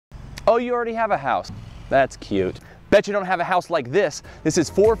Oh, you already have a house. That's cute. Bet you don't have a house like this. This is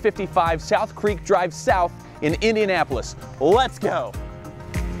 455 South Creek Drive South in Indianapolis. Let's go.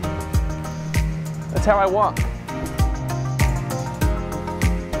 That's how I walk.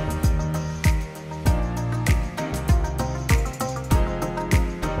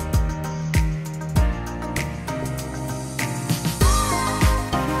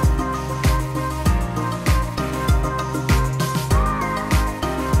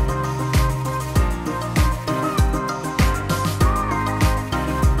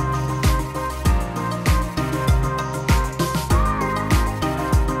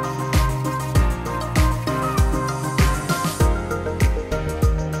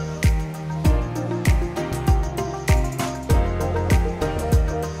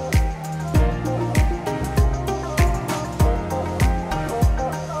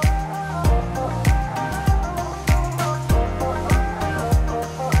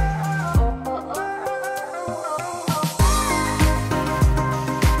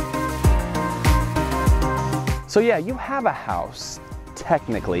 So yeah, you have a house,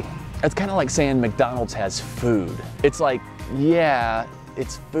 technically. It's kind of like saying McDonald's has food. It's like, yeah,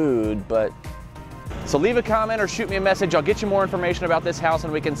 it's food, but... So leave a comment or shoot me a message. I'll get you more information about this house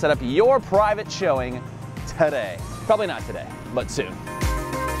and we can set up your private showing today. Probably not today, but soon.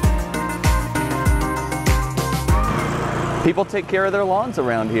 People take care of their lawns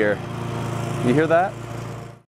around here. You hear that?